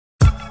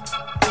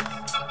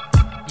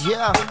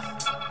Yeah,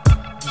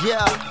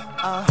 yeah,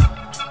 yeah,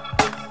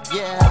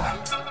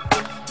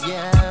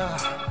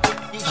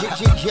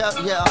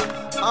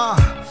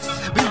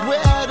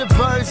 beware the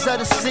birds of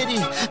the city,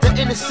 the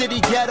inner city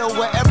ghetto,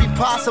 where every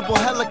possible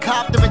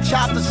helicopter and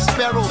chopters are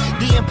sparrow.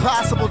 The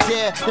impossible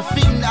dare,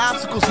 defeating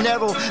obstacles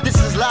narrow. This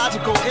is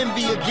logical,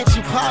 envy will get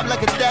you popped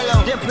like a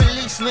Othello. Then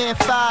policemen,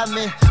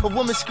 firemen, a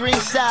woman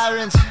screams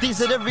sirens.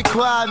 These are the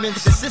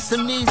requirements. The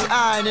system needs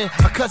ironing.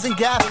 A cousin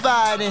got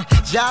fired and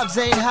jobs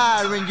ain't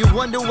hiring. You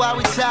wonder why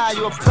we tired,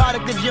 you're a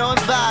product of your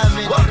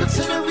environment. Welcome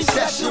to the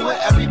recession where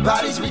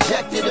everybody's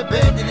rejected,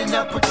 abandoned and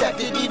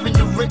unprotected. Even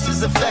the rich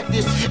is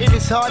affected. It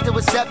is hard to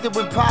accept it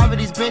when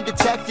poverty's been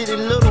detected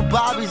in little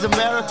Bobby's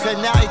America.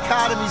 Now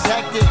economy's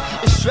hectic.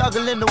 It's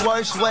struggling the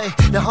worst way.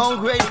 The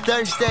hungry and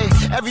thirsty.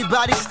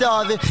 Everybody's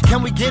starving.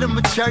 Can we get them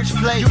a church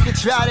plate? You can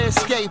try to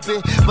escape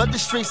it, but the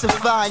streets will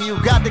find you.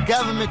 Got the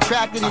government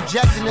tracking,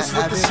 injecting us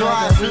with the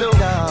swine flu.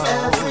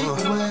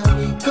 Everywhere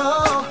we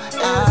go,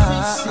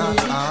 every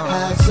city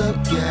has a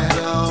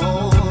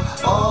ghetto.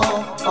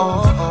 Oh, oh,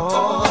 oh,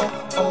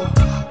 oh,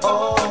 oh,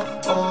 oh,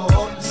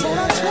 oh,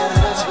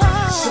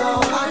 yeah. So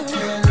I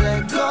can't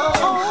let go.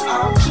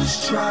 I'm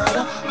just trying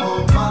to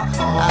hold my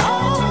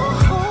own.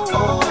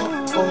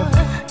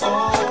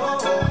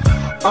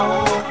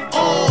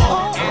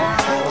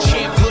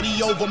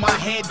 Over my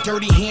head,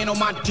 dirty hand on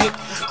my dick,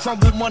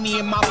 crumble money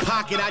in my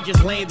pocket, I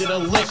just landed a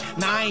lick.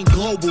 Now I ain't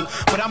global,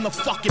 but I'm the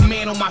fucking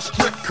man on my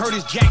strip.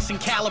 Curtis Jackson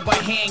caliber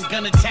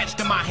handgun attached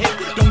to my hip.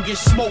 Don't get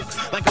smoked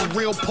like a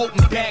real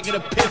potent bag of the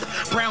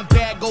piff. Brown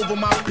bag over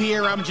my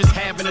beer, I'm just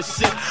having a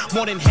sip.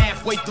 More than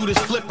halfway through this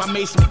flip, I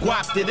made some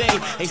guap today.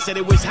 They said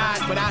it was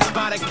hot, but I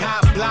spotted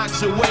cop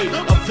blocks away.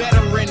 A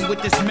veteran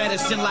with this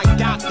medicine like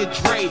Dr.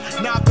 Dre.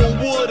 Knock on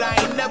wood, I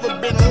ain't never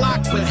been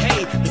locked, but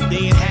hey, the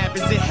day it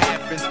happens, it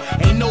happens.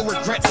 Ain't no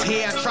regrets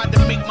here. I tried to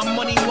make my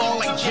money long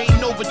like Jay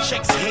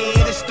Novacek's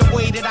head. It's the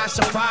way that I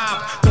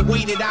survive, the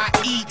way that I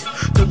eat,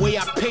 the way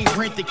I pay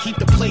rent to keep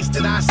the place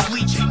that I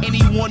sleep.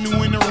 Anyone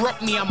who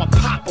interrupt me, I'ma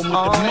pop them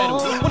with the metal.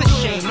 What a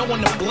shame, no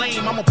one to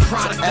blame. I'm a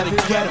product of the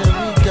ghetto.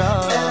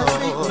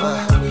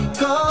 Everywhere we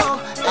go,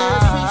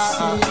 every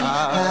city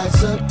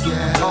has a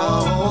ghetto.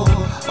 Oh,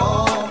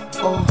 oh,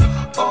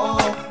 oh,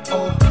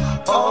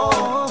 oh,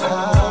 oh,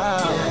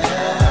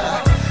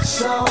 yeah.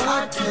 So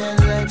I can't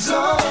let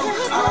go.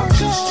 I'm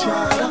just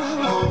trying to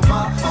hold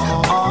my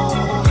own.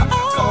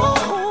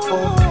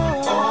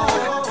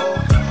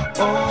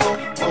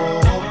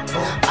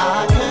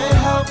 I can't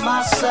help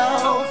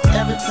myself.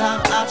 Every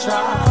time I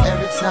try,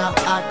 every time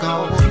I go,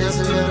 there's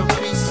a little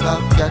piece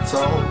of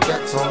ghetto,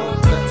 ghetto,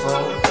 ghetto,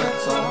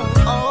 ghetto.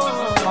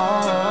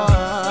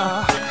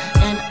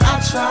 And I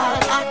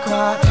tried, I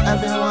cried,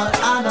 everyone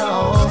I know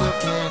still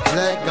can't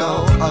let go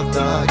of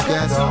the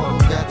ghetto,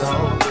 ghetto,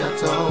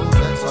 ghetto,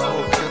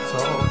 ghetto,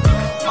 ghetto.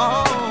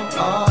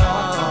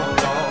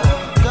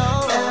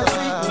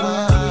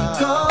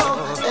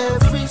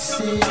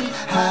 City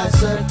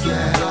has a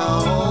ghetto.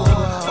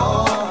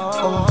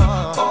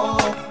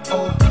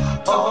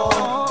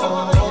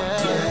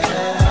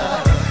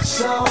 Yeah.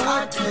 So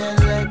I can't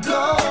let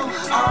go.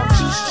 I'm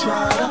just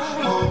trying to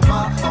hold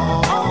my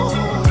own.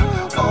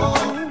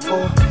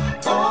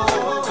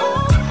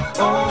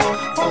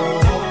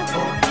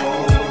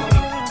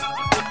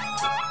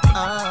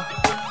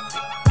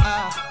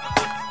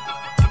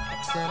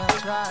 Said I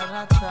tried,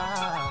 I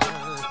tried.